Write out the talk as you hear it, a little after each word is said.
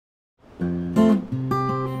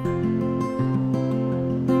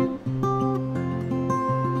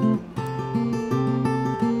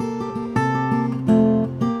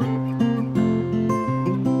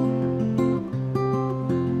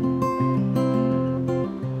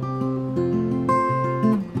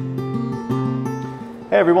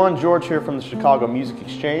Hey everyone, George here from the Chicago Music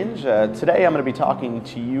Exchange. Today I'm going to be talking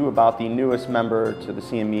to you about the newest member to the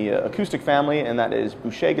CME acoustic family, and that is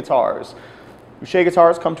Boucher guitars. Boucher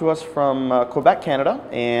guitars come to us from Quebec, Canada,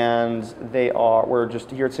 and we're just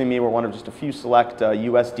here at CME. We're one of just a few select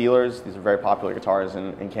US dealers. These are very popular guitars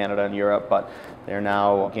in Canada and Europe, but they're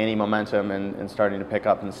now gaining momentum and starting to pick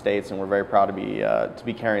up in the States, and we're very proud to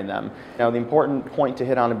be carrying them. Now, the important point to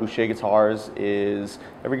hit on in Boucher guitars is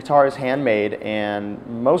every guitar is handmade, and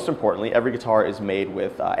most importantly, every guitar is made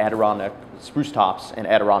with Adirondack spruce tops and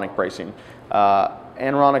Adirondack bracing.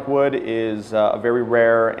 Adirondack wood is a very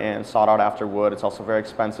rare and sought out after wood. It's also very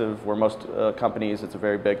expensive. Where most companies, it's a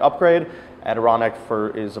very big upgrade. Adirondack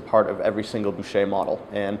is a part of every single Boucher model.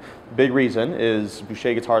 And the big reason is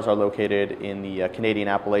Boucher guitars are located in the Canadian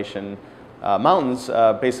Appalachian Mountains,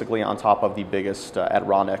 basically on top of the biggest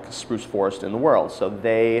Adirondack spruce forest in the world. So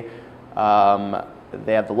they have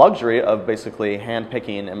the luxury of basically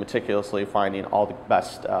hand-picking and meticulously finding all the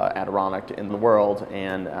best Adirondack in the world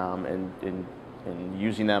and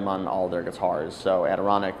using them on all their guitars. So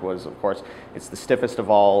Adirondack was, of course, it's the stiffest of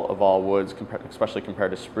all woods, especially compared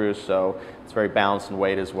to spruce. So it's very balanced in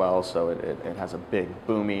weight as well. So it has a big,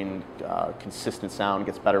 booming, consistent sound.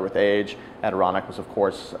 Gets better with age. Adirondack was, of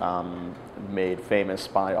course, made famous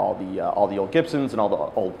by all the old Gibsons and all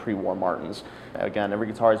the old pre-war Martins. Again, every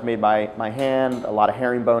guitar is made by hand. A lot of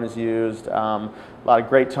herringbone is used. A lot of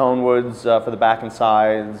great tone woods for the back and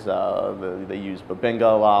sides. They use Bubinga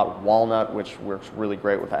a lot, Walnut, which works really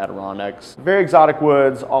great with Adirondacks. Very exotic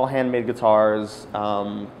woods, all handmade guitars,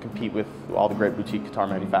 compete with all the great boutique guitar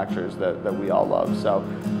manufacturers that we all love. So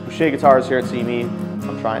Boucher guitars here at CME.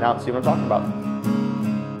 Come try it out and see what I'm talking about.